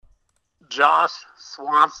Josh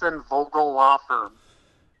Swanson, Vogel Law Firm.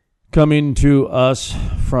 Coming to us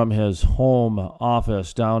from his home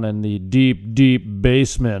office down in the deep, deep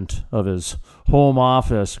basement of his home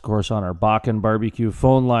office, of course, on our Bakken Barbecue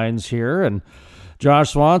phone lines here. And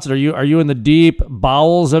Josh Swanson, are you in the deep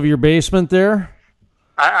bowels of your basement there?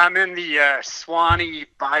 I'm in the Swanee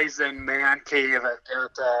Bison Man Cave.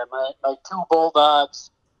 I've got my two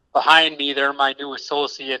bulldogs behind me. They're my new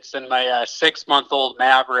associates, and my 6-month-old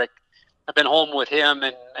Maverick. I've been home with him,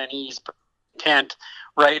 and he's content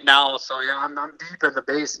right now. So yeah, I'm deep in the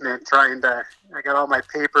basement I got all my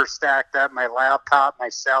papers stacked up, my laptop, my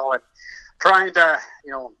cell, and trying to,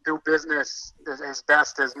 do business as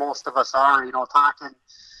best as most of us are, talking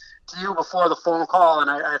to you before the phone call. And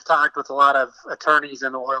I've talked with a lot of attorneys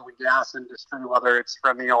in the oil and gas industry, whether it's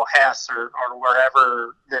from, Hess or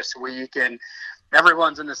wherever this week. And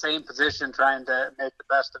everyone's in the same position, trying to make the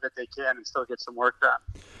best of it they can and still get some work done.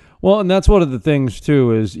 Well, and that's one of the things,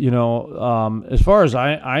 too, is, as far as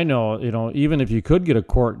I know, even if you could get a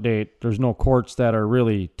court date, there's no courts that are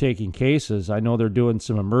really taking cases. I know they're doing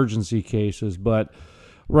some emergency cases, but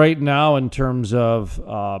right now in terms of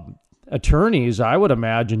attorneys, I would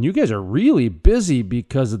imagine you guys are really busy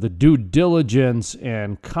because of the due diligence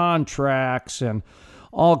and contracts and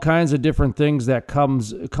all kinds of different things that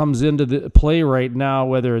comes into the play right now,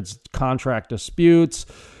 whether it's contract disputes.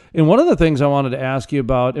 And one of the things I wanted to ask you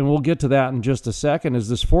about, and we'll get to that in just a second, is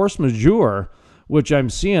this force majeure, which I'm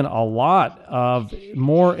seeing a lot of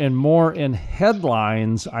more and more in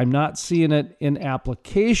headlines. I'm not seeing it in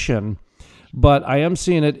application, but I am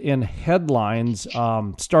seeing it in headlines,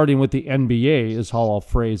 starting with the NBA is how I'll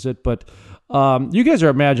phrase it. But you guys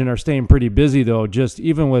are staying pretty busy, though, just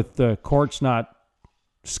even with the courts not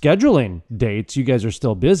scheduling dates, you guys are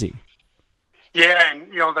still busy. Yeah, and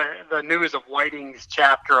the news of Whiting's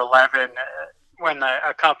Chapter 11, when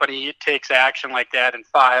a company takes action like that and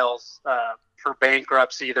files for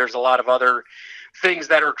bankruptcy, there's a lot of other things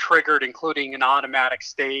that are triggered, including an automatic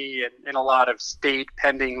stay and a lot of state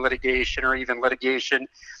pending litigation or even litigation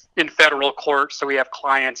in federal court. So we have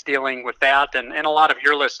clients dealing with that, and a lot of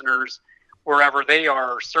your listeners, wherever they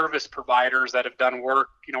are service providers that have done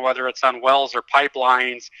work, whether it's on wells or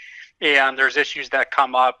pipelines, and there's issues that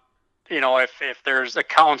come up. If there's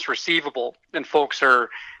accounts receivable and folks are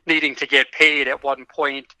needing to get paid, at one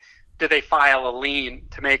point, do they file a lien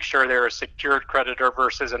to make sure they're a secured creditor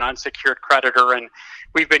versus an unsecured creditor? And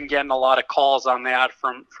we've been getting a lot of calls on that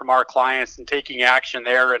from our clients and taking action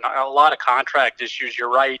there, and a lot of contract issues.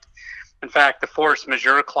 You're right. In fact, the force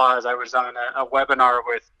majeure clause, I was on a webinar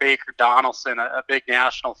with Baker Donaldson, a big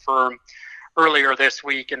national firm, earlier this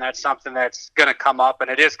week, and that's something that's going to come up, and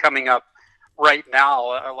it is coming up right now.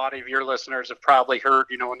 A lot of your listeners have probably heard,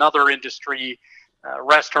 another industry,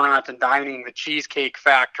 restaurant and dining, the Cheesecake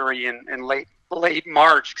Factory in late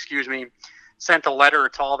March, sent a letter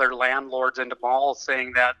to all their landlords into malls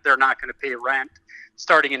saying that they're not going to pay rent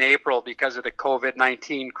starting in April because of the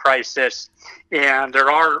COVID-19 crisis. And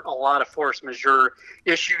there are a lot of force majeure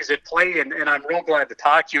issues at play, and I'm real glad to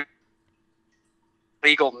talk to you,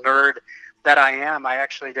 legal nerd that I am. I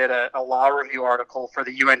actually did a law review article for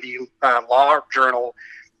the UND Law Journal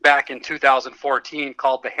back in 2014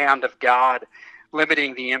 called The Hand of God,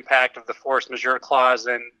 limiting the impact of the force majeure clause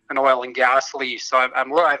in an oil and gas lease. So I've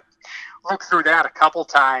looked through that a couple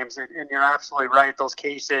times, and you're absolutely right. Those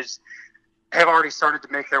cases have already started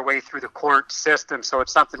to make their way through the court system. So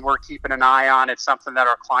it's something we're keeping an eye on. It's something that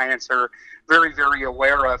our clients are very, very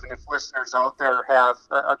aware of. And if listeners out there have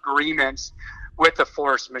agreements with the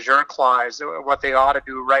force majeure clause, what they ought to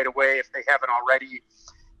do right away, if they haven't already,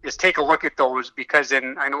 is take a look at those, because I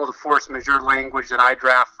know the force majeure language that I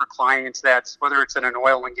draft for clients, that's whether it's in an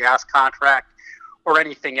oil and gas contract or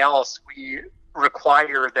anything else, we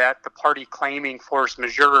require that the party claiming force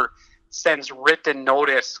majeure sends written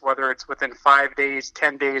notice, whether it's within 5 days,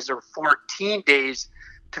 10 days, or 14 days,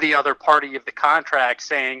 to the other party of the contract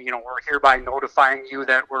saying, we're hereby notifying you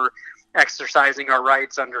that we're exercising our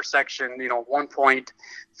rights under section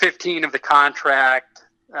 1.15 of the contract,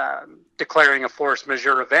 declaring a force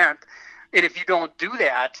majeure event. And if you don't do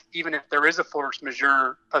that, even if there is a force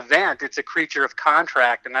majeure event, it's a creature of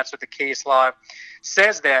contract, and that's what the case law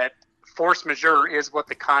says, that force majeure is what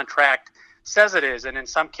the contract says it is. And in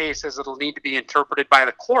some cases, it'll need to be interpreted by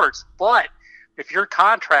the courts. But if your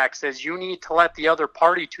contract says you need to let the other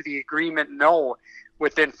party to the agreement know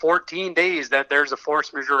within 14 days that there's a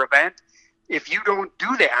force majeure event, if you don't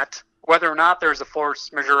do that, whether or not there's a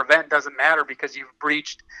force majeure event doesn't matter, because you've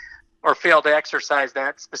breached or failed to exercise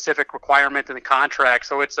that specific requirement in the contract.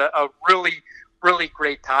 So it's a really really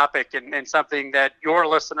great topic, and something that your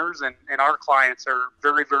listeners and our clients are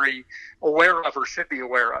very, very aware of or should be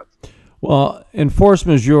aware of. Well, and force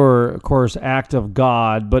majeure, of course, act of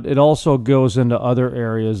God, but it also goes into other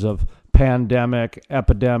areas of pandemic,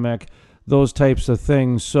 epidemic, those types of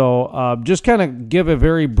things. So just kind of give a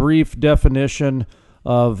very brief definition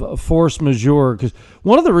of force majeure, because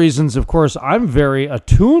one of the reasons, of course, I'm very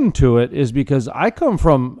attuned to it is because I come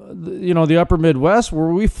from, the upper Midwest where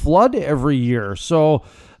we flood every year. So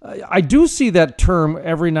I do see that term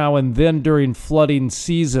every now and then during flooding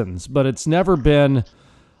seasons, but it's never been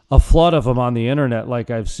a flood of them on the internet like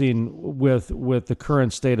I've seen with the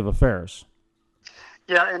current state of affairs.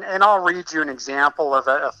 Yeah, and I'll read you an example of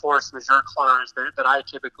a force majeure clause that I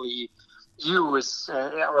typically use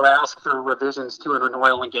or ask for revisions to in an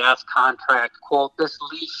oil and gas contract. Quote, this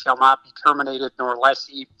lease shall not be terminated nor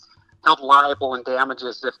lessee held liable in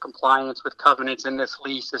damages if compliance with covenants in this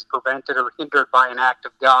lease is prevented or hindered by an act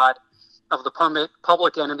of God, of the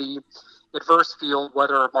public entity, adverse field,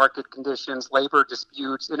 weather or market conditions, labor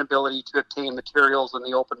disputes, inability to obtain materials in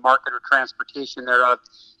the open market or transportation thereof,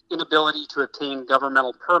 inability to obtain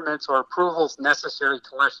governmental permits or approvals necessary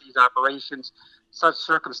to lessee's operations, such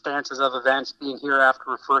circumstances of events being hereafter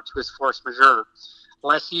referred to as force majeure.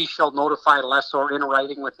 Lessee shall notify lessor in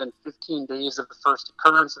writing within 15 days of the first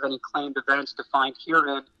occurrence of any claimed events defined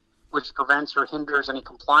herein, which prevents or hinders any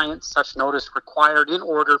compliance. Such notice required in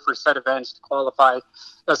order for said events to qualify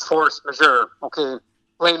as force majeure. Okay,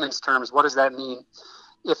 layman's terms, what does that mean?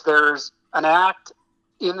 If there's an act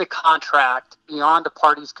in the contract beyond a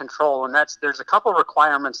party's control, and there's a couple of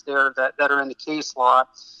requirements there that are in the case law,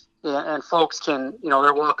 and folks can,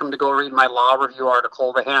 they're welcome to go read my law review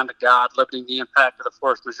article, The Hand of God, Limiting the Impact of the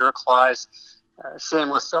Force Majeure Clause.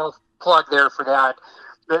 Shameless self-plug there for that.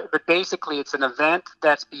 But basically, it's an event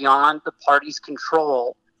that's beyond the party's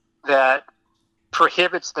control that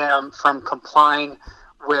prohibits them from complying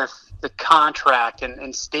with the contract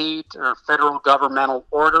and state or federal governmental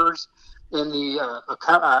orders. In the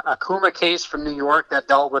Akuma case from New York that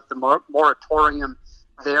dealt with the moratorium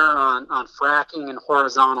there on fracking and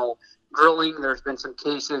horizontal drilling. There's been some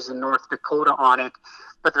cases in North Dakota on it,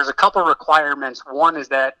 but there's a couple requirements. One is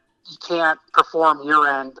that you can't perform your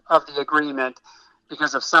end of the agreement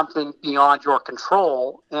because of something beyond your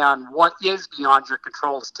control, and what is beyond your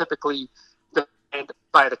control is typically defined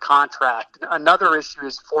by the contract. Another issue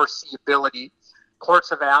is foreseeability.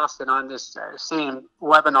 Courts have asked, and on this same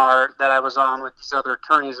webinar that I was on with these other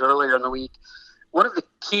attorneys earlier in the week, one of the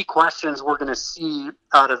key questions we're going to see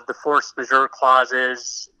out of the force majeure clause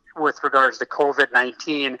is with regards to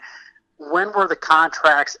COVID-19. When were the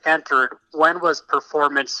contracts entered? When was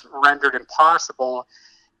performance rendered impossible?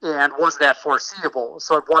 And was that foreseeable?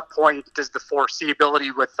 So at what point does the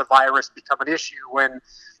foreseeability with the virus become an issue? When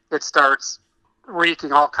it starts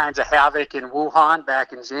wreaking all kinds of havoc in Wuhan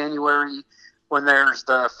back in January, when there's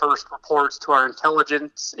the first reports to our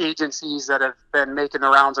intelligence agencies that have been making the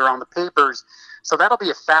rounds around the papers. So that'll be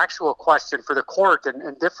a factual question for the court,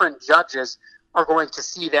 and different judges are going to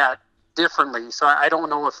see that differently. So I don't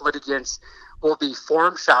know if litigants will be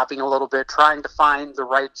forum shopping a little bit, trying to find the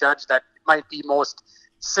right judge that might be most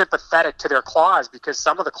sympathetic to their clause, because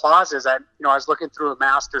some of the clauses, I was looking through a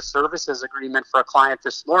master services agreement for a client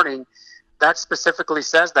this morning that specifically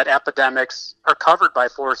says that epidemics are covered by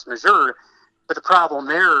force majeure. But the problem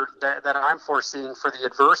there that I'm foreseeing for the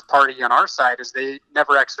adverse party on our side is they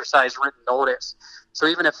never exercise written notice. So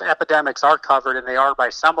even if epidemics are covered, and they are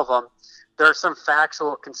by some of them, there are some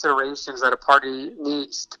factual considerations that a party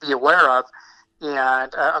needs to be aware of.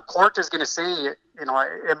 And a court is going to say,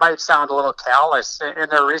 it might sound a little callous, and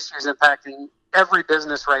there are issues impacting every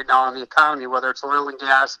business right now in the economy, whether it's oil and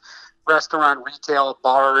gas, restaurant, retail,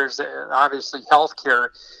 bars, obviously healthcare.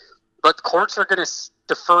 But the courts are going to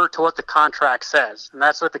defer to what the contract says. And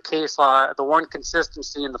that's what the case law, the one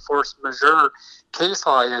consistency in the force majeure case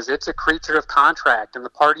law is. It's a creature of contract, and the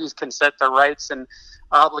parties can set their rights and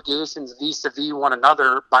obligations vis-a-vis one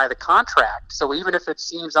another by the contract. So even if it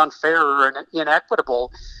seems unfair or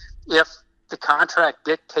inequitable, if the contract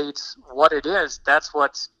dictates what it is, that's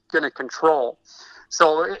what's going to control.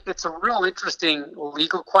 So it's a real interesting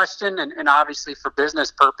legal question, and obviously for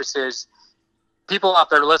business purposes, people out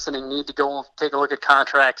there listening need to go take a look at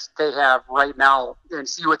contracts they have right now and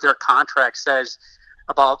see what their contract says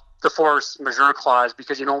about the force majeure clause,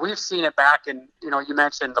 because, we've seen it back in, you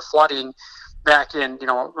mentioned the flooding back in,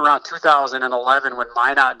 around 2011 when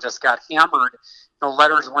Minot just got hammered.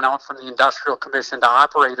 Letters went out from the Industrial Commission to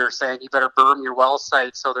operators saying you better berm your well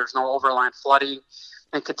site so there's no overland flooding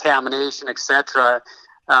and contamination, etc.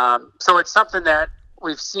 So it's something that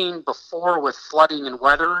we've seen before with flooding and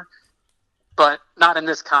weather. but not in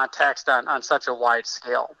this context on such a wide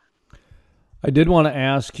scale. I did want to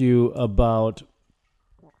ask you about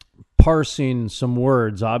parsing some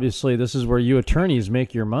words. Obviously, this is where you attorneys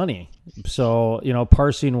make your money. So,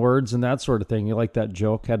 parsing words and that sort of thing. You like that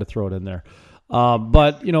joke? Had to throw it in there.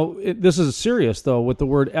 But, this is serious, though, with the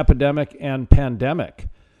word epidemic and pandemic.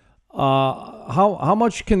 How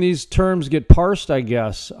much can these terms get parsed, I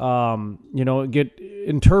guess, get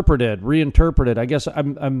interpreted, reinterpreted? I guess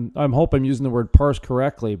I'm hope I'm using the word parse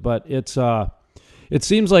correctly, but it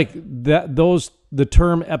seems like the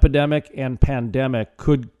term epidemic and pandemic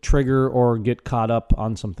could trigger or get caught up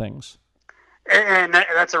on some things. And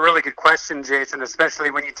that's a really good question, Jason,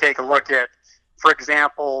 especially when you take a look at, for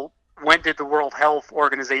example, when did the World Health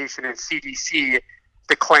Organization and CDC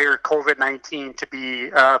declare COVID-19 to be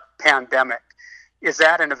a pandemic? Is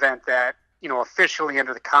that an event that, officially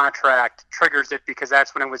under the contract triggers it because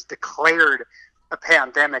that's when it was declared a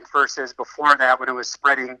pandemic versus before that when it was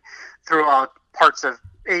spreading throughout parts of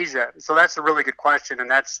Asia? So that's a really good question, and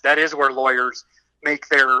that is where lawyers make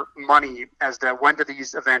their money as to when do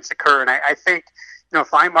these events occur. And I think,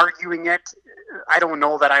 if I'm arguing it, I don't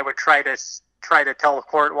know that I would try to tell the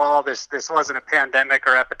court, well, this wasn't a pandemic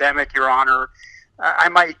or epidemic, Your Honor. I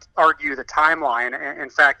might argue the timeline.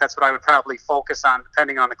 In fact, that's what I would probably focus on,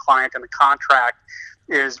 depending on the client and the contract,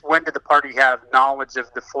 is when did the party have knowledge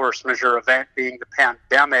of the force majeure event being the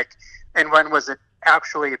pandemic, and when was it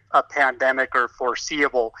actually a pandemic or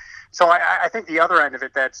foreseeable? So I think the other end of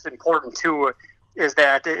it that's important too is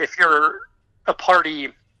that if you're a party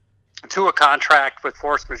to a contract with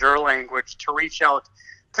force majeure language, to reach out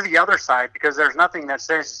to the other side, because there's nothing that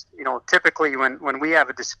says, typically when we have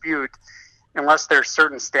a dispute, unless there's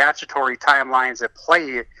certain statutory timelines at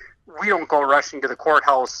play, we don't go rushing to the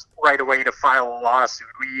courthouse right away to file a lawsuit.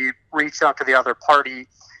 We reach out to the other party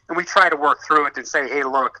and we try to work through it and say, hey,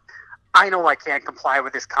 look, I know I can't comply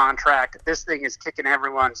with this contract. This thing is kicking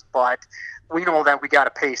everyone's butt. We know that we got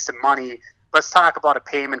to pay some money. Let's talk about a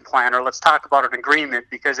payment plan, or let's talk about an agreement,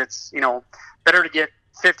 because it's, better to get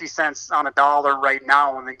 50 cents on a dollar right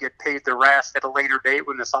now and then get paid the rest at a later date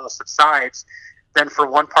when this all subsides, than for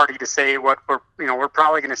one party to say what we're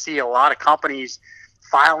probably going to see a lot of companies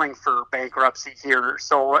filing for bankruptcy here.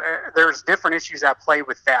 So there's different issues at play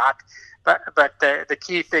with that. But the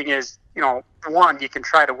key thing is, one, you can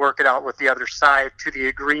try to work it out with the other side to the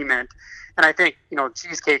agreement. And I think,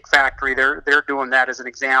 Cheesecake Factory, they're doing that as an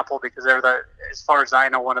example, because they're as far as I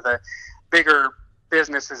know, one of the bigger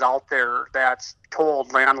businesses out there that's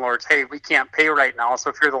told landlords, hey, we can't pay right now. So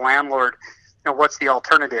if you're the landlord, what's the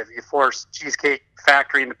alternative? You force Cheesecake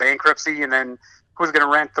Factory into bankruptcy, and then who's going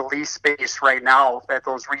to rent the lease space right now at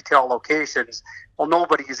those retail locations? Well,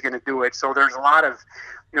 nobody is going to do it. So there's a lot of,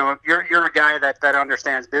 you're a guy that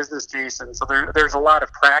understands business, Jason. So there's a lot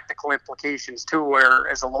of practical implications too, where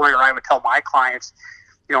as a lawyer, I would tell my clients,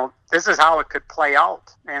 this is how it could play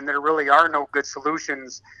out. And there really are no good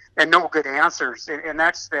solutions and no good answers. And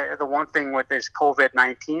that's the one thing with this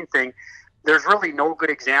COVID-19 thing. There's really no good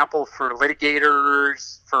example for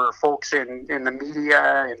litigators, for folks in the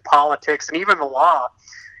media, in politics, and even the law.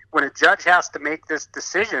 When a judge has to make this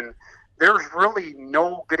decision, there's really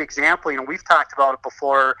no good example. We've talked about it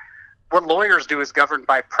before. What lawyers do is governed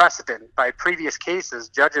by precedent, by previous cases.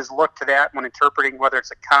 Judges look to that when interpreting whether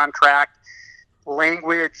it's a contract,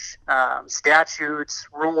 language, statutes,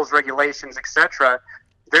 rules, regulations, etc.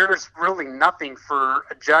 There's really nothing for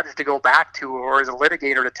a judge to go back to, or as a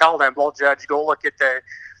litigator to tell them, well, judge, go look at the,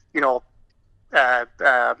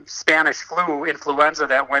 Spanish flu, influenza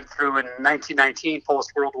that went through in 1919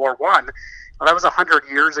 post-World War I. Well, that was 100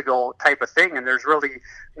 years ago type of thing, and there's really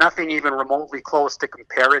nothing even remotely close to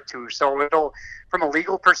compare it to. So from a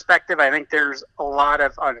legal perspective, I think there's a lot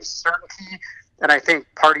of uncertainty, and I think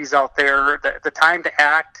parties out there, the time to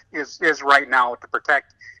act is right now to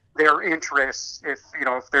protect their interests if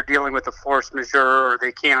they're dealing with a force majeure or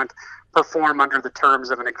they can't perform under the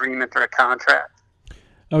terms of an agreement or a contract.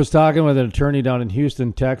 I was talking with an attorney down in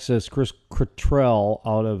Houston, Texas, Chris Cottrell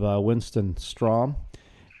out of Winston-Strom,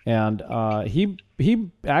 and he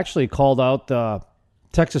actually called out the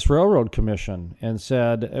Texas Railroad Commission and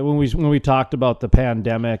said, when we talked about the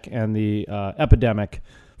pandemic and the epidemic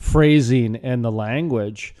phrasing and the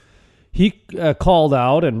language, he called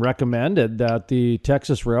out and recommended that the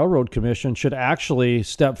Texas Railroad Commission should actually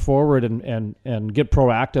step forward and get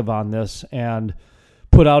proactive on this and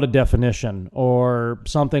put out a definition or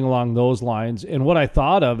something along those lines. And what I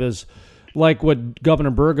thought of is like what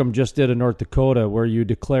Governor Burgum just did in North Dakota, where you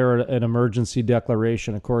declare an emergency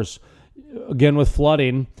declaration. Of course, again, with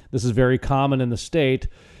flooding, this is very common in the state.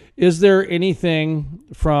 Is there anything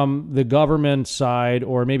from the government side,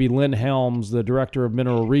 or maybe Lynn Helms, the Director of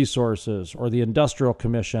Mineral Resources, or the Industrial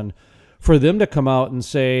Commission, for them to come out and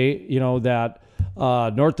say, that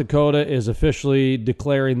North Dakota is officially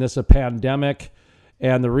declaring this a pandemic,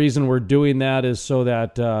 and the reason we're doing that is so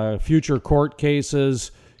that future court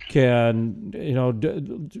cases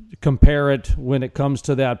can, compare it when it comes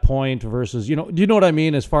to that point versus, do you know what I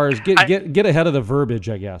mean? As far as get ahead of the verbiage,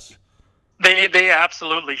 I guess. They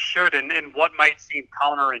absolutely should. And what might seem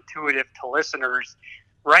counterintuitive to listeners,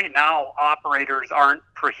 right now, operators aren't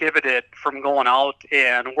prohibited from going out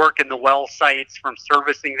and working the well sites, from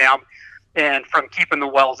servicing them, and from keeping the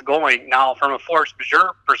wells going. Now, from a force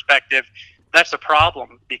majeure perspective, that's a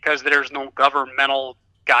problem because there's no governmental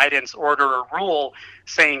guidance, order, or rule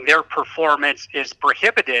saying their performance is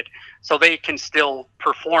prohibited, so they can still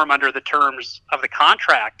perform under the terms of the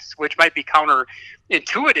contracts, which might be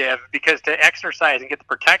counterintuitive because to exercise and get the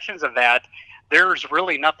protections of that, there's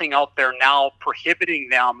really nothing out there now prohibiting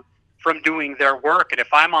them from doing their work. And if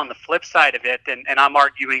I'm on the flip side of it and I'm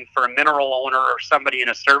arguing for a mineral owner or somebody in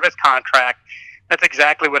a service contract, that's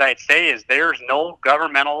exactly what I'd say is there's no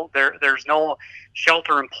governmental, there's no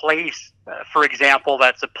shelter in place, for example,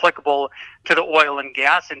 that's applicable to the oil and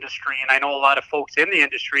gas industry. And I know a lot of folks in the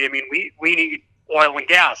industry, I mean, we need oil and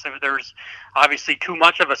gas. I mean, there's obviously too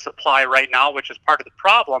much of a supply right now, which is part of the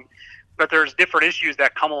problem. But there's different issues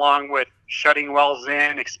that come along with shutting wells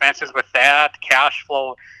in, expenses with that, cash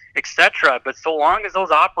flow, etc. But so long as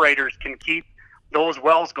those operators can keep those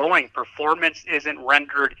wells going, performance isn't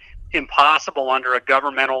rendered impossible under a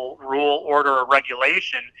governmental rule, order, or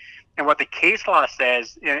regulation. And what the case law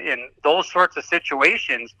says in those sorts of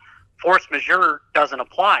situations, force majeure doesn't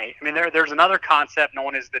apply. I mean, there's another concept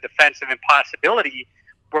known as the defense of impossibility,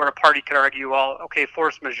 where a party could argue, well, okay,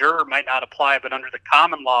 force majeure might not apply, but under the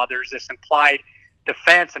common law, there's this implied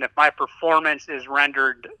defense. And if my performance is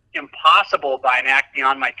rendered impossible by an act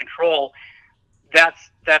beyond my control,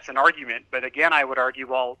 that's an argument. But again, I would argue,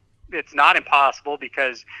 well, it's not impossible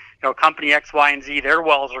because, company X, Y, and Z, their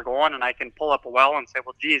wells are going, and I can pull up a well and say,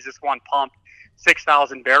 well, geez, this one pumped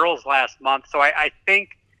 6,000 barrels last month. So I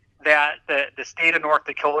think that the state of North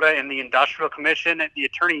Dakota and the Industrial Commission, the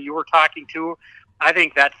attorney you were talking to, I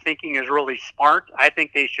think that thinking is really smart. I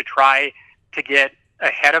think they should try to get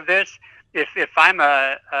ahead of this. If I'm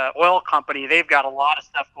a oil company, they've got a lot of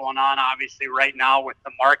stuff going on, obviously, right now with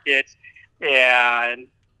the markets and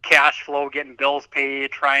cash flow, getting bills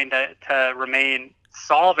paid, trying to remain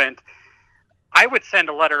solvent. I would send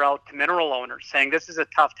a letter out to mineral owners saying this is a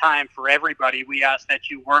tough time for everybody. We ask that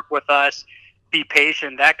you work with us, be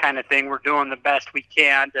patient, that kind of thing. We're doing the best we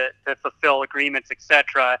can to fulfill agreements,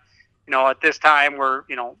 etc. At this time, we're,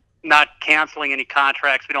 not canceling any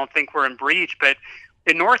contracts. We don't think we're in breach. But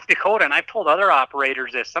in North Dakota, and I've told other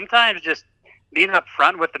operators this, sometimes just being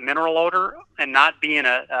upfront with the mineral owner and not being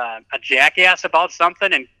a jackass about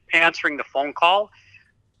something and answering the phone call,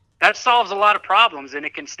 that solves a lot of problems, and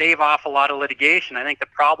it can stave off a lot of litigation. I think the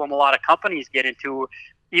problem a lot of companies get into,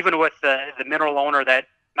 even with the mineral owner that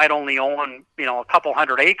might only own, a couple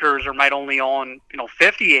hundred acres or might only own,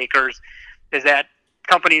 50 acres, is that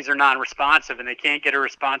companies are non-responsive and they can't get a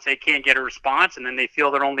response. And then they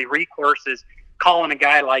feel their only recourse is calling a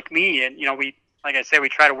guy like me. And, like I said, we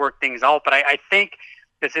try to work things out, but I think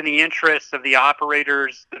it's in the interests of the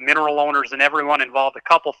operators, the mineral owners, and everyone involved. A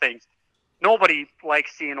couple things. Nobody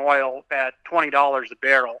likes seeing oil at $20 a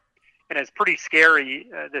barrel. And it's pretty scary.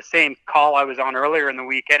 The same call I was on earlier in the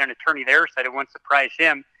week, an attorney there said it wouldn't surprise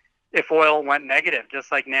him if oil went negative,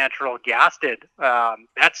 just like natural gas did.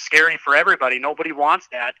 That's scary for everybody. Nobody wants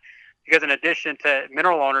that because in addition to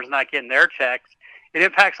mineral owners not getting their checks, it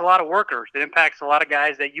impacts a lot of workers. It impacts a lot of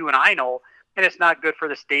guys that you and I know, and it's not good for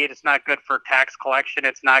the state. It's not good for tax collection.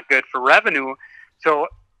 It's not good for revenue. So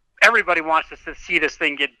everybody wants to see this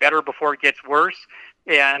thing get better before it gets worse.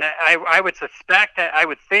 And I would suspect, I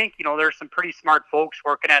would think, there's some pretty smart folks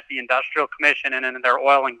working at the Industrial Commission and in their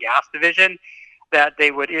oil and gas division that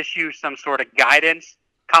they would issue some sort of guidance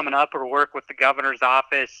coming up or work with the governor's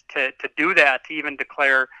office to do that, to even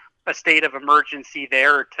declare a state of emergency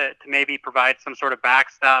there to maybe provide some sort of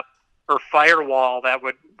backstop or firewall that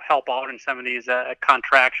would help out in some of these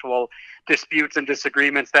contractual disputes and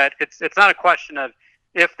disagreements. That it's not a question of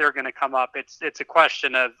if they're going to come up, it's a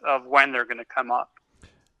question of when they're going to come up.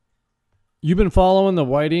 You've been following the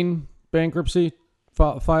Whiting bankruptcy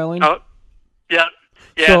filing? Oh, yeah.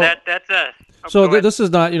 Yeah, so, that's a... So this is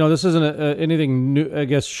not, this isn't anything new, I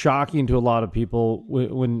guess, shocking to a lot of people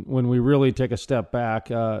when we really take a step back.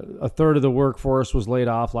 A third of the workforce was laid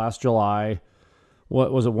off last July.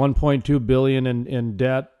 What was it, $1.2 billion in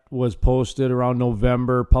debt was posted around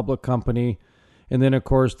November, public company, and then of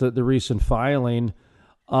course the recent filing.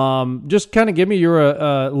 Just kind of give me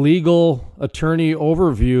your legal attorney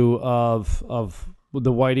overview of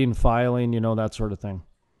the Whiting filing, that sort of thing.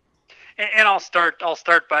 And I'll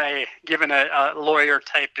start by giving a lawyer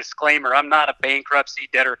type disclaimer. I'm not a bankruptcy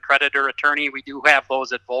debtor creditor attorney. We do have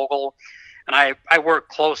those at Vogel, and I work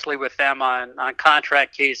closely with them on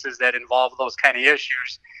contract cases that involve those kind of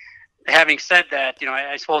issues. Having said that,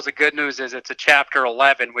 I suppose the good news is it's a Chapter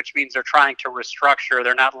 11, which means they're trying to restructure.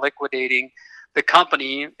 They're not liquidating the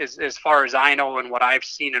company, as far as I know and what I've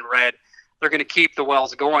seen and read. They're going to keep the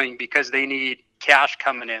wells going because they need cash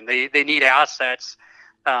coming in. They need assets.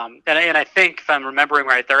 And I think, if I'm remembering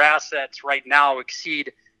right, their assets right now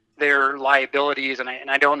exceed their liabilities. And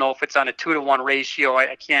I don't know if it's on a 2-to-1 ratio.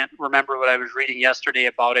 I can't remember what I was reading yesterday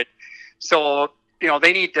about it. So,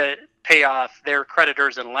 they need to pay off their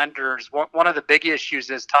creditors and lenders. One of the big issues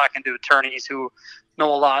is talking to attorneys who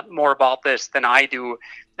know a lot more about this than I do,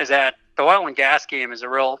 is that the oil and gas game is a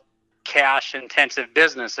real cash intensive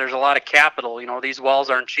business. There's a lot of capital. These wells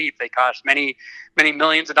aren't cheap. They cost many, many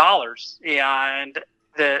millions of dollars. And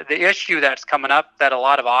the issue that's coming up that a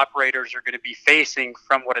lot of operators are going to be facing,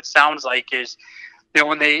 from what it sounds like, is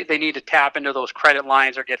when they need to tap into those credit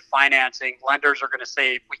lines or get financing, lenders are going to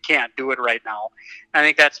say, we can't do it right now. I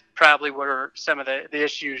think that's probably where some of the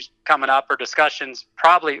issues coming up, or discussions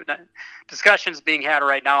being had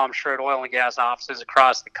right now, I'm sure, at oil and gas offices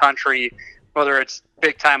across the country, whether it's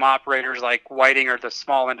big time operators like Whiting or the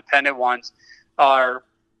small independent ones, are,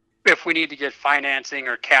 if we need to get financing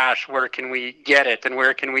or cash, where can we get it? And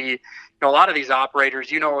where can we, a lot of these operators,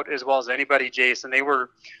 it as well as anybody, Jason, they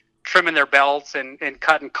were trimming their belts and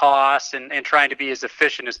cutting costs and trying to be as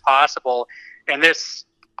efficient as possible. And this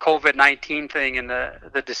COVID-19 thing and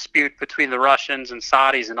the dispute between the Russians and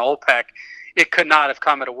Saudis and OPEC, it could not have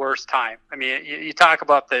come at a worse time. I mean, you talk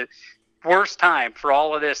about the worst time for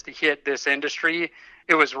all of this to hit this industry.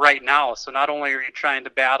 It was right now. So not only are you trying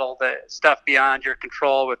to battle the stuff beyond your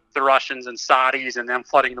control with the Russians and Saudis and them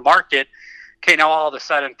flooding the market, okay, now all of a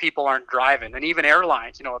sudden people aren't driving. And even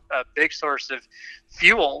airlines, a big source of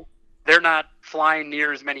fuel, they're not flying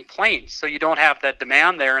near as many planes. So you don't have that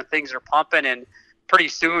demand there, and things are pumping. And pretty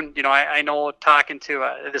soon, I know, talking to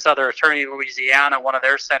this other attorney in Louisiana, one of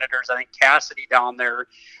their senators, I think Cassidy down there,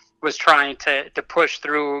 was trying to push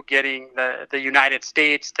through getting the United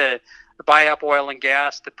States to buy up oil and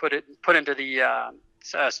gas to put into the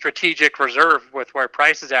strategic reserve with where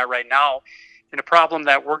price is at right now. And a problem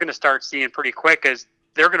that we're going to start seeing pretty quick is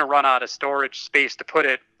they're going to run out of storage space to put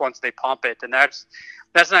it once they pump it. And that's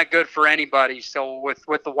not good for anybody. So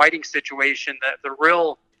with the Whiting situation, the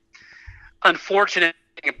real unfortunate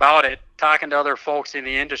thing about it, talking to other folks in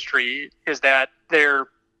the industry, is that they're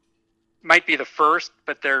might be the first,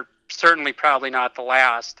 but they're certainly probably not the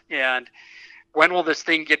last. And when will this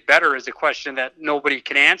thing get better is a question that nobody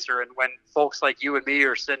can answer. And when folks like you and me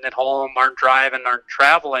are sitting at home, aren't driving, aren't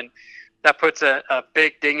traveling, that puts a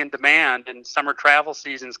big ding in demand, and summer travel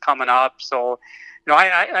season's coming up. So,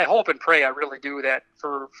 I hope and pray, I really do, that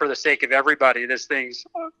for the sake of everybody, this thing's,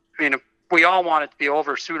 we all want it to be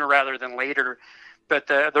over sooner rather than later. But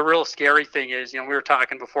the real scary thing is, we were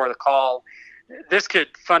talking before the call, this could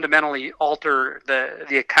fundamentally alter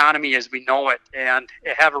the economy as we know it, and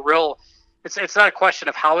have a real, it's not a question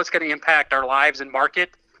of how it's going to impact our lives and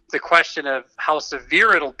market. It's a question of how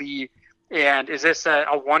severe it'll be. And is this a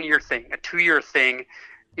 1-year thing, a 2-year thing?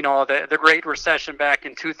 The Great Recession back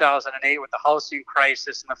in 2008 with the housing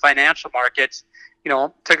crisis and the financial markets,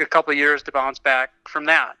 took a couple of years to bounce back from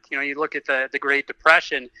that. You look at the Great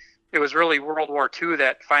Depression, it was really World War II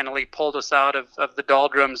that finally pulled us out of the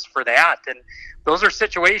doldrums for that. And those are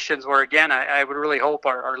situations where, again, I would really hope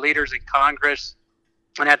our leaders in Congress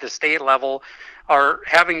and at the state level are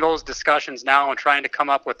having those discussions now and trying to come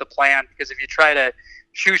up with a plan. Because if you try to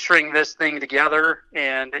shoestring this thing together,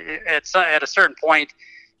 and at a certain point,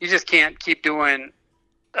 you just can't keep doing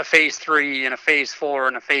a phase 3 and a phase 4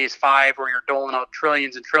 and a phase 5 where you're doling out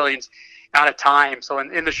trillions and trillions at a time. So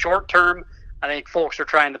in the short term, I think folks are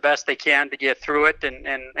trying the best they can to get through it,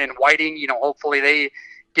 and Whiting, hopefully they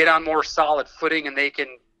get on more solid footing and they can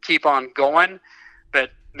keep on going.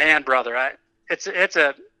 But man, brother, it's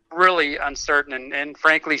a really uncertain and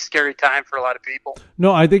frankly scary time for a lot of people.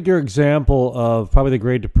 No, I think your example of probably the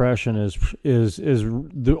Great Depression is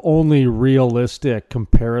the only realistic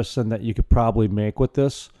comparison that you could probably make with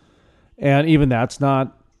this, and even that's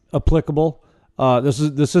not applicable. This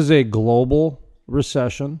is a global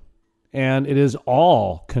recession, and it is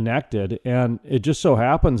all connected. And it just so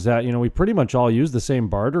happens that we pretty much all use the same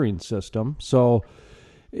bartering system. So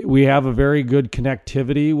We have a very good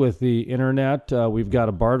connectivity with the internet. We've got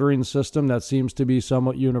a bartering system that seems to be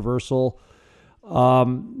somewhat universal.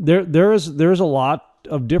 There's a lot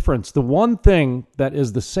of difference. The one thing that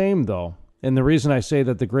is the same, though, and the reason I say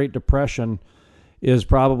that the Great Depression is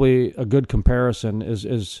probably a good comparison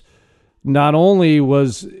is not only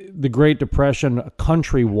was the Great Depression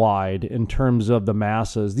countrywide in terms of the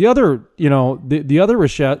masses, the other, the other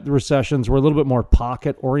recessions were a little bit more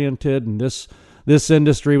pocket oriented, and this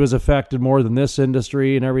industry was affected more than this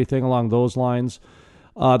industry and everything along those lines.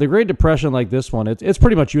 The Great Depression, like this one, it's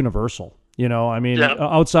pretty much universal.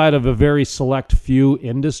 Outside of a very select few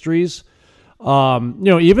industries,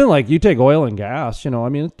 even like you take oil and gas,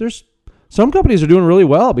 there's some companies are doing really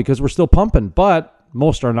well because we're still pumping, but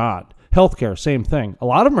most are not. Healthcare, same thing. A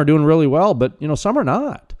lot of them are doing really well, but some are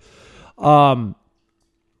not.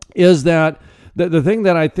 Is that the thing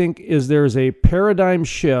that I think is there's a paradigm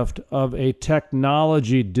shift of a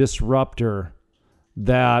technology disruptor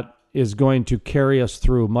that is going to carry us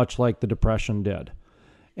through, much like the Depression did.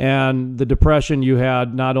 And the Depression, you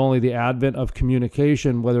had not only the advent of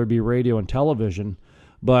communication, whether it be radio and television,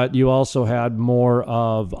 but you also had more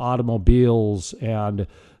of automobiles and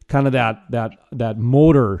kind of that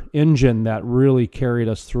motor engine that really carried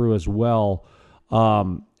us through as well.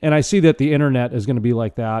 And I see that the internet is going to be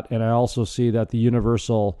like that, and I also see that the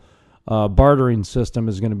universal bartering system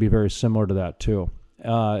is going to be very similar to that too.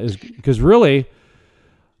 Because really,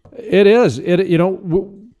 it is.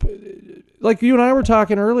 Like you and I were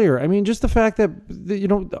talking earlier. I mean, just the fact that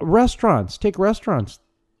restaurants,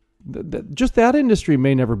 just that industry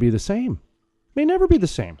may never be the same. And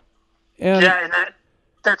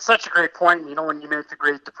that's such a great point. When you make the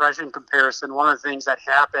Great Depression comparison, one of the things that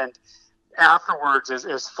happened afterwards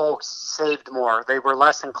is folks saved more. They were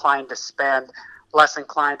less inclined to spend, less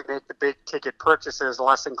inclined to make the big ticket purchases,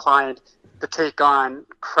 less inclined to take on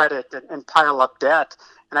credit and pile up debt.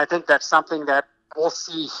 And I think that's something that we'll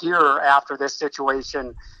see here after this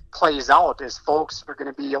situation plays out, is folks are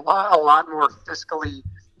going to be a lot more fiscally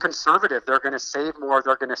conservative. They're going to save more.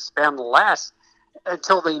 They're going to spend less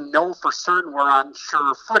until they know for certain we're on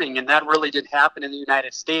sure footing. And that really didn't happen in the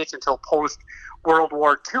United States until post-World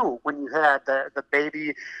War II, when you had the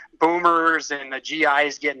baby boomers and the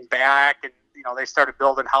GIs getting back, and they started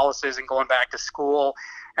building houses and going back to school.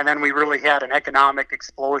 And then we really had an economic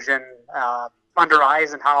explosion under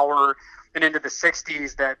Eisenhower and into the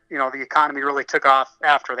 60s that, the economy really took off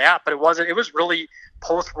after that. But it was really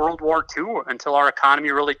post-World War II until our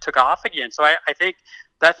economy really took off again. So I think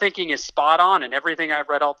that thinking is spot on, and everything I've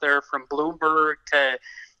read out there from Bloomberg to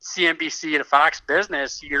CNBC to Fox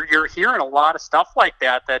Business, you're hearing a lot of stuff like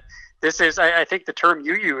that. That this is, I think the term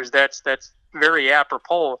you use, that's very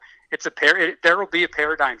apropos. There will be a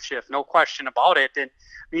paradigm shift, no question about it. And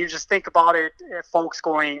you just think about it, folks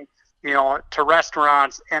going, to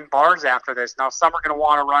restaurants and bars after this. Now, some are going to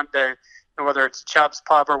want to run to, whether it's Chubb's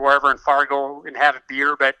Pub or wherever in Fargo, and have a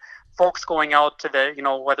beer, but folks going out to the,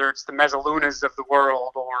 whether it's the Mezzalunas of the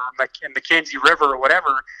world or Mackenzie River or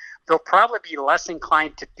whatever, they'll probably be less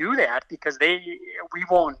inclined to do that because we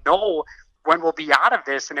won't know when we'll be out of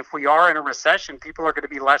this. And if we are in a recession, people are going to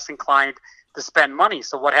be less inclined to spend money.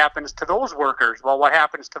 So what happens to those workers? Well, what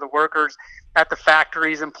happens to the workers at the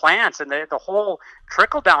factories and plants? And the whole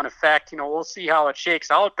trickle-down effect, we'll see how it shakes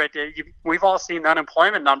out. But we've all seen the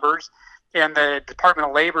unemployment numbers, and the Department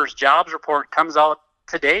of Labor's jobs report comes out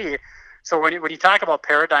today. So when you talk about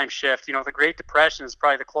paradigm shift, the Great Depression is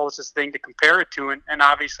probably the closest thing to compare it to. And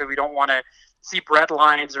obviously we don't want to see bread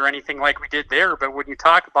lines or anything like we did there. But when you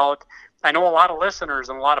talk about, I know a lot of listeners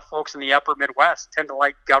and a lot of folks in the upper Midwest tend to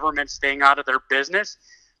like government staying out of their business.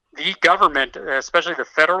 The government, especially the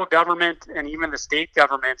federal government and even the state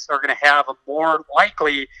governments, are going to have a more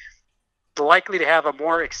likely to have a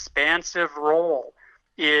more expansive role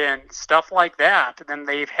in stuff like that than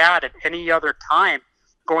they've had at any other time,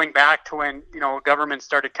 going back to when government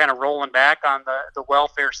started kind of rolling back on the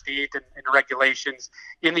welfare state and regulations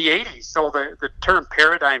in the 80s. So the term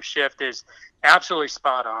paradigm shift is absolutely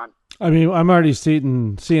spot on. I mean, I'm already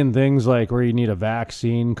seeing things like where you need a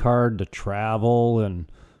vaccine card to travel,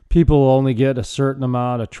 and people only get a certain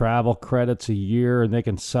amount of travel credits a year, and they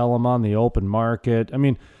can sell them on the open market. I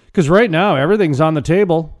mean, because right now everything's on the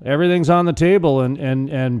table.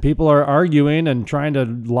 And people are arguing and trying to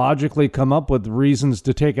logically come up with reasons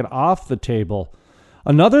to take it off the table.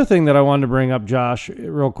 Another thing that I wanted to bring up, Josh,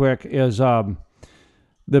 real quick, is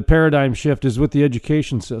the paradigm shift is with the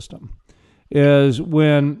education system. Is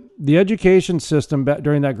when the education system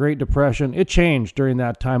during that Great Depression, it changed during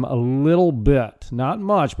that time a little bit. Not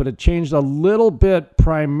much, but it changed a little bit,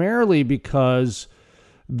 primarily because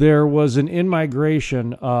there was an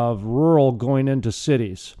in-migration of rural going into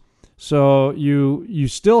cities. So you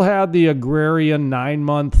still had the agrarian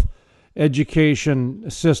 9-month education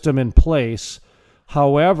system in place.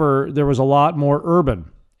 However, there was a lot more urban,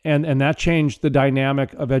 and that changed the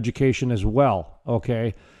dynamic of education as well.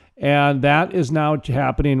 Okay, and that is now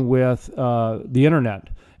happening with the internet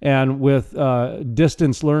and with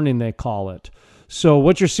distance learning, they call it. So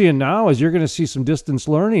what you're seeing now is you're going to see some distance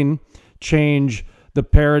learning change the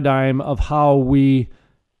paradigm of how we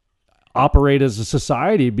operate as a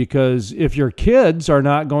society, because if your kids are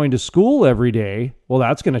not going to school every day, well,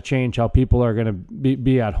 that's going to change how people are going to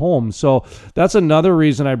be at home. So that's another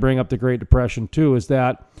reason I bring up the Great Depression too, is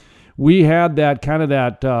that we had that kind of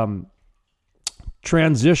that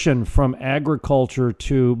transition from agriculture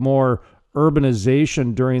to more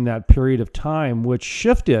urbanization during that period of time, which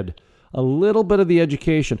shifted a little bit of the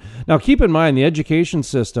education. Now, keep in mind, the education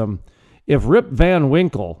system, if Rip Van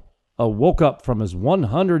Winkle woke up from his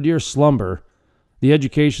 100-year slumber, the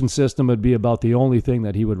education system would be about the only thing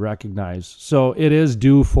that he would recognize. So it is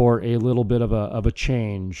due for a little bit of a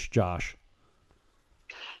change, Josh.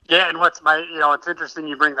 Yeah, and it's interesting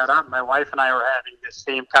you bring that up. My wife and I were having this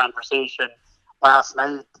same conversation last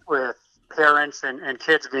night with parents and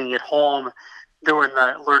kids being at home doing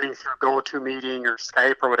the learning through GoToMeeting or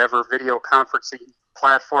Skype or whatever video conferencing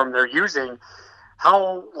platform they're using.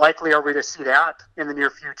 How likely are we to see that in the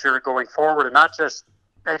near future going forward? And not just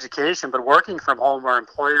education, but working from home, where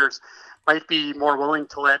employers might be more willing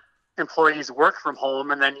to let employees work from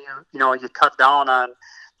home, and then you cut down on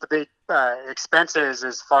the big expenses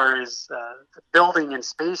as far as building and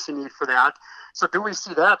space you need for that. So do we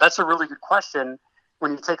see that? That's a really good question.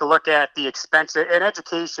 When you take a look at the expense in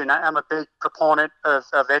education, I'm a big proponent of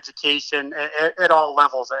education at all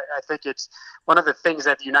levels. I think it's one of the things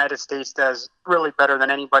that the United States does really better than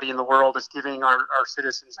anybody in the world, is giving our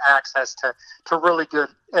citizens access to really good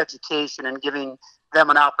education and giving them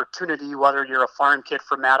an opportunity, whether you're a farm kid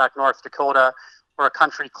from Maddock, North Dakota, or a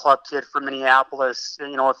country club kid from Minneapolis.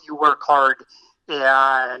 If you work hard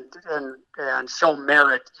and show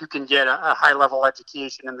merit, you can get a high level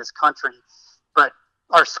education in this country. But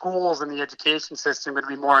our schools and the education system would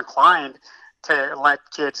be more inclined to let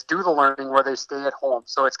kids do the learning where they stay at home.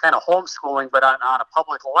 So it's kind of homeschooling, but on a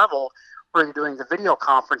public level, where you're doing the video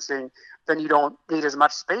conferencing, then you don't need as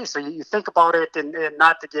much space. So you think about it, and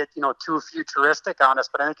not to get too futuristic on us,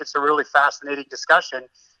 but I think it's a really fascinating discussion.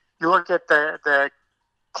 You look at the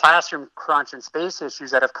classroom crunch and space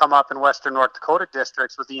issues that have come up in Western North Dakota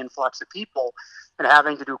districts with the influx of people and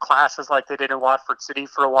having to do classes like they did in Watford City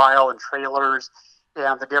for a while, and trailers,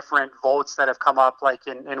 and the different votes that have come up, like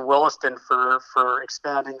in Williston for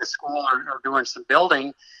expanding the school or doing some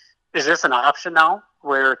building. Is this an option now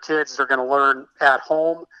where kids are going to learn at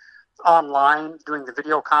home, online, doing the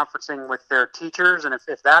video conferencing with their teachers? And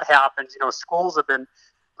if that happens, schools have been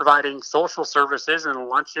providing social services and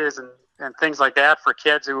lunches and things like that for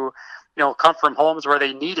kids who, come from homes where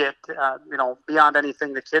they need it, beyond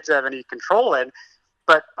anything the kids have any control in.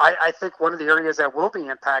 But I think one of the areas that will be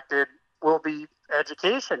impacted will be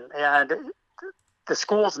education. And the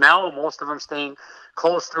schools now, most of them staying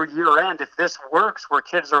closed through year end. If this works, where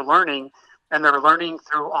kids are learning and they're learning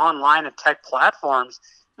through online and tech platforms,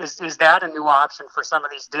 is that a new option for some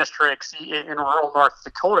of these districts in rural North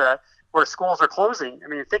Dakota where schools are closing? I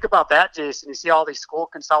mean, think about that, Jason. You see all these school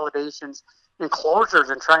consolidations and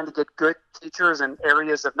closures, and trying to get good teachers in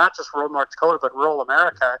areas of not just rural North Dakota, but rural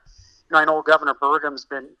America. I know Governor Burgum's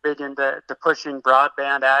been big into pushing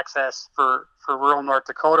broadband access for rural North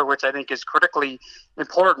Dakota, which I think is critically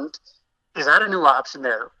important. Is that a new option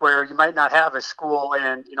there, where you might not have a school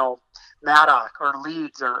in, Maddock or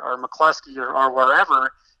Leeds or McCluskey or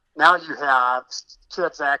wherever? Now you have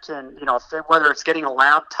kids that can, whether it's getting a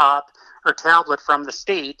laptop or tablet from the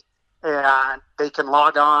state, and they can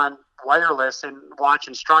log on wireless and watch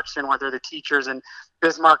instruction, whether the teachers in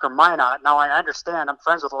Bismarck or Minot. Now, I understand, I'm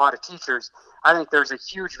friends with a lot of teachers. I think there's a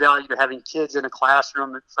huge value to having kids in a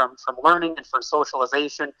classroom from learning and from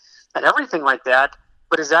socialization and everything like that.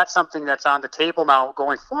 But is that something that's on the table now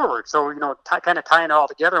going forward? So, kind of tying it all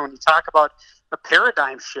together, when you talk about a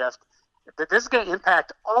paradigm shift, that this is going to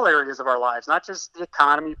impact all areas of our lives, not just the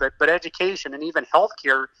economy, but education and even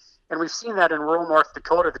healthcare. And we've seen that in rural North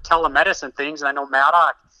Dakota, the telemedicine things. And I know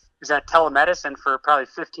Maddock is at telemedicine for probably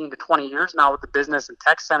 15 to 20 years now with the business and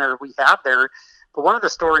tech center we have there. But one of the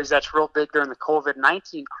stories that's real big during the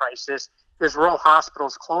COVID-19 crisis is rural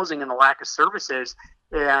hospitals closing and the lack of services,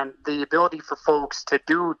 and the ability for folks to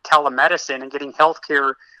do telemedicine and getting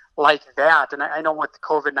healthcare like that. And I know with the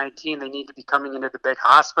COVID-19, they need to be coming into the big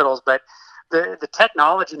hospitals, but the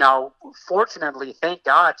technology now, fortunately, thank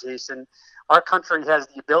God, Jason, our country has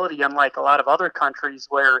the ability, unlike a lot of other countries,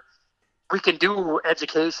 where we can do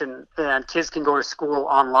education and kids can go to school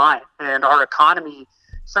online. And our economy,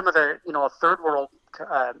 some of the third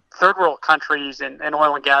world countries and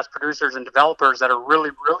oil and gas producers and developers that are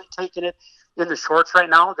really taking it in the shorts right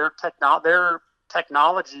now, their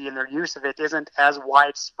technology and their use of it isn't as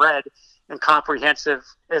widespread and comprehensive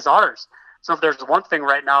as ours. So if there's one thing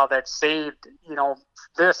right now that saved,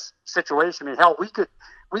 this situation, I mean, hell, we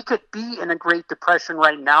could be in a Great Depression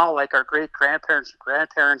right now, like our great grandparents and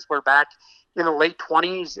grandparents were back in the late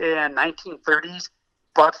 20s and 1930s,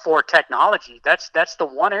 but for technology. That's the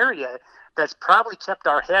one area that's probably kept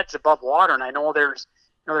our heads above water. And I know they're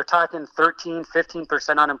talking 13,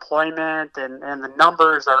 15% unemployment, and the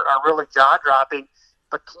numbers are really jaw dropping.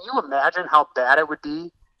 But can you imagine how bad it would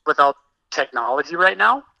be without technology right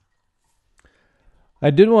now? I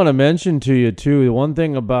did want to mention to you, too, the one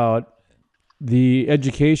thing about the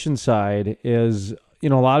education side is, a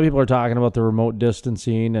lot of people are talking about the remote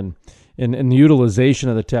distancing and the utilization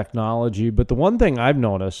of the technology. But the one thing I've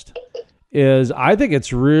noticed is I think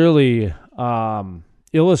it's really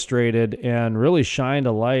illustrated and really shined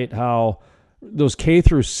a light how those K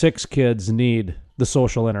through 6 kids need the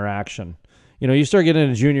social interaction. You start getting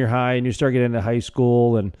into junior high and you start getting into high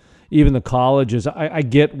school and even the colleges. I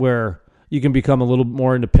get where you can become a little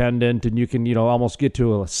more independent and you can, almost get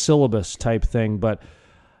to a syllabus type thing. But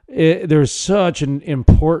there's such an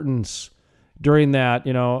importance during that,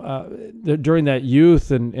 during that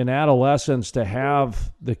youth and adolescence to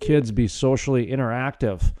have the kids be socially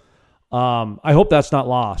interactive. I hope that's not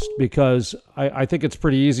lost because I think it's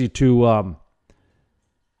pretty easy to,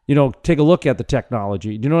 take a look at the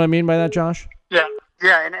technology. Do you know what I mean by that, Josh?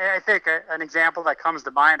 Yeah, and I think an example that comes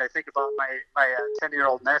to mind, I think about my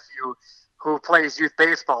 10-year-old nephew who plays youth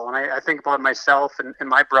baseball, and I think about myself and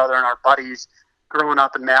my brother and our buddies growing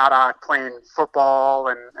up in Maddock playing football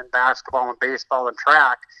and basketball and baseball and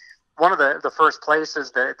track. One of the first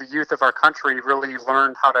places that the youth of our country really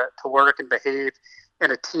learned how to work and behave in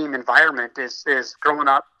a team environment is growing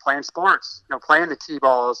up playing sports, playing the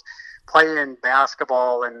T-balls, playing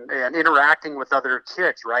basketball and interacting with other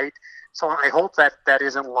kids, right? So I hope that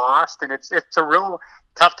isn't lost, and it's a real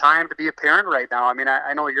tough time to be a parent right now. I mean,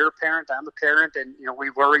 I know you're a parent, I'm a parent, and we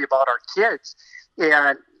worry about our kids,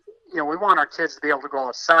 and we want our kids to be able to go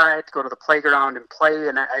outside, to go to the playground and play.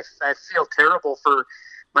 And I feel terrible for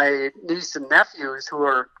my niece and nephews who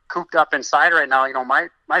are cooped up inside right now.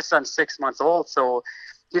 My son's 6 months old, so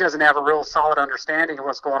he doesn't have a real solid understanding of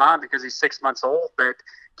what's going on because he's 6 months old. But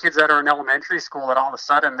kids that are in elementary school and all of a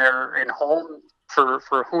sudden they're in home for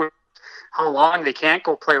how long they can't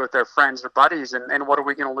go play with their friends or buddies, and what are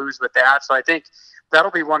we going to lose with that? So I think that'll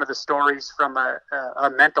be one of the stories from a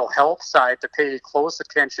mental health side to pay close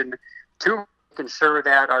attention to, making sure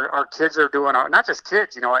that our kids are doing, not just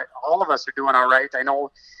kids, all of us are doing all right. I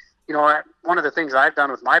know, one of the things I've done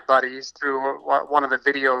with my buddies through one of the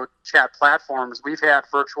video chat platforms, we've had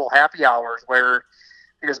virtual happy hours where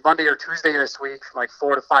it was Monday or Tuesday this week from like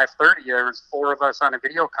 4 to 5:30. There was 4 of us on a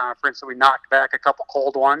video conference, and we knocked back a couple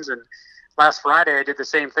cold ones. And last Friday, I did the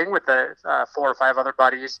same thing with the 4 or 5 other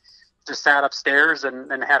buddies. Just sat upstairs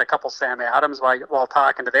and had a couple Sam Adams while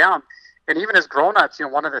talking to them. And even as grown-ups,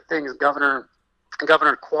 one of the things Governor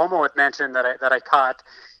Cuomo had mentioned that I caught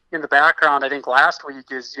in the background, I think last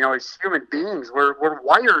week, is as human beings, we're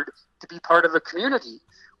wired to be part of a community.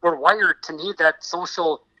 We're wired to need that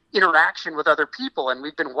social interaction with other people, and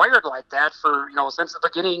we've been wired like that for since the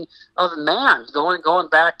beginning of man, going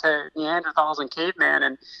back to Neanderthals and caveman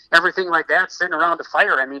and everything like that, sitting around a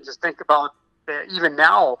fire. I mean, just think about even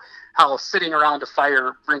now how sitting around a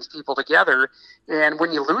fire brings people together, and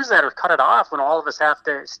when you lose that or cut it off, when all of us have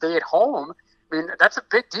to stay at home, I mean, that's a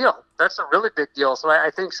big deal. That's a really big deal. So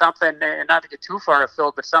I think something, and not to get too far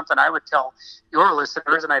afield, but something I would tell your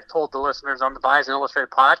listeners, and I've told the listeners on the Buys and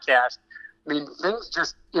Illustrated podcast, I mean, things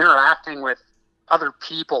just interacting with other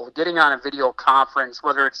people, getting on a video conference,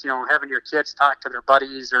 whether it's, having your kids talk to their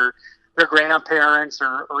buddies or their grandparents,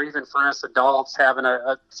 or even for us adults, having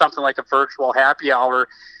something like a virtual happy hour.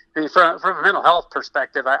 I mean, from a mental health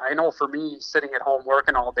perspective, I know for me, sitting at home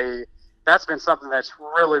working all day, that's been something that's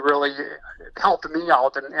really, really helped me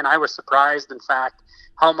out. And I was surprised, in fact,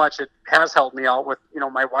 how much it has helped me out with,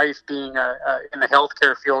 my wife being in the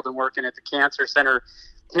healthcare field and working at the cancer center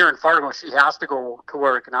here in Fargo. She has to go to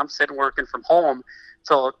work, and I'm sitting working from home.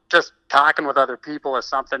 So just talking with other people is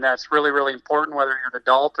something that's really, really important, whether you're an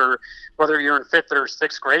adult or whether you're in 5th or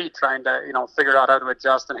 6th grade trying to, figure out how to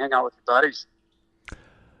adjust and hang out with your buddies.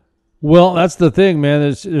 Well, that's the thing, man.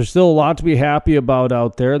 There's still a lot to be happy about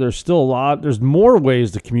out there. There's more ways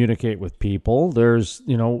to communicate with people. There's,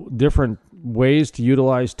 different ways to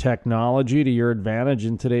utilize technology to your advantage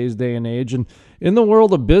in today's day and age. And in the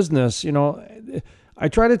world of business, I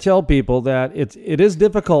try to tell people that it is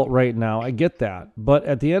difficult right now. I get that. But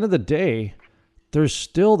at the end of the day, there's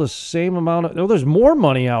still the same amount of, there's more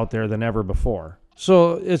money out there than ever before.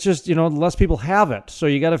 So it's just, less people have it. So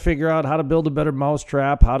you got to figure out how to build a better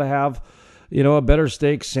mousetrap, how to have, a better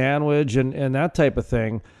steak sandwich and that type of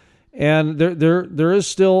thing. And there is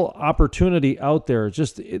still opportunity out there.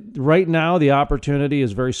 Right now, the opportunity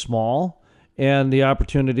is very small and the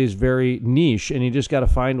opportunity is very niche, and you just got to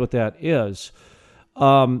find what that is.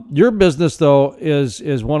 Your business, though,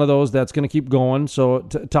 is one of those that's going to keep going. So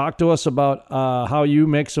talk to us about how you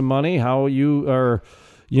make some money, how you are,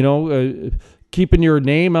 keeping your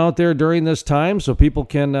name out there during this time, so people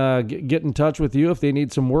can get in touch with you if they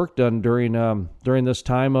need some work done during this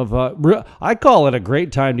time of. I call it a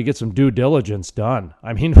great time to get some due diligence done.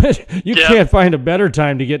 I mean, you can't find a better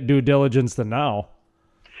time to get due diligence than now.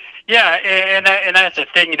 Yeah, and that's the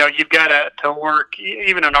thing. You've got to work,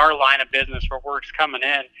 even in our line of business where work's coming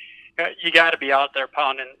in. You got to be out there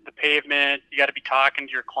pounding the pavement. You got to be talking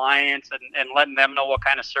to your clients and letting them know what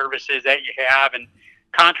kind of services that you have. And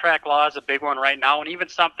contract law is a big one right now. And even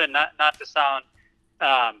something, not to sound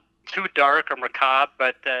too dark or macabre,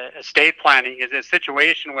 but estate planning is a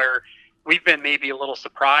situation where we've been maybe a little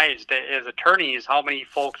surprised as attorneys how many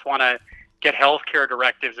folks want to get healthcare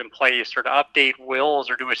directives in place or to update wills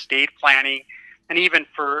or do estate planning. And even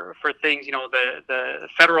for things, the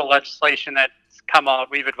federal legislation that's come out,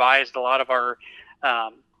 we've advised a lot of our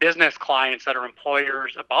business clients that are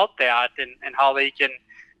employers about that and how they can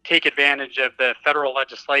take advantage of the federal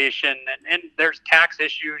legislation. And there's tax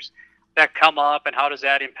issues that come up, and how does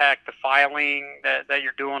that impact the filing that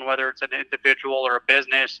you're doing, whether it's an individual or a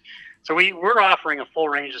business. So we're offering a full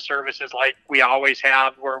range of services like we always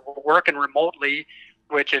have. We're working remotely,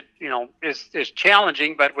 which is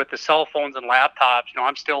challenging, but with the cell phones and laptops,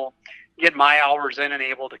 I'm still getting my hours in and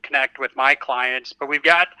able to connect with my clients. But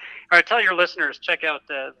I tell your listeners, check out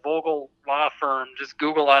the Vogel Law Firm. Just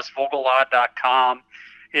Google us, vogellaw.com,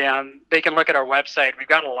 and they can look at our website. We've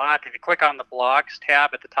got a lot. If you click on the blogs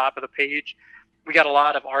tab at the top of the page, we got a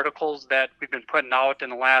lot of articles that we've been putting out in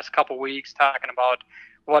the last couple of weeks talking about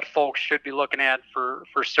what folks should be looking at for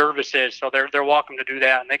services. So they're welcome to do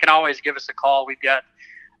that, and they can always give us a call. We've got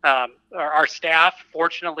our staff.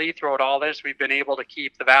 Fortunately, throughout all this, we've been able to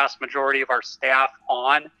keep the vast majority of our staff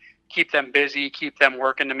on, keep them busy, keep them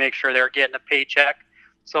working to make sure they're getting a paycheck.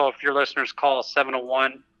 So if your listeners call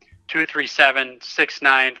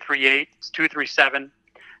 701-237-6938, it's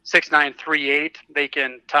 237-6938, they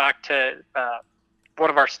can talk to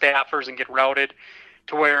one of our staffers and get routed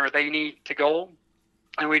to where they need to go.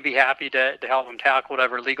 And we'd be happy to help them tackle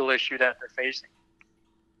whatever legal issue that they're facing.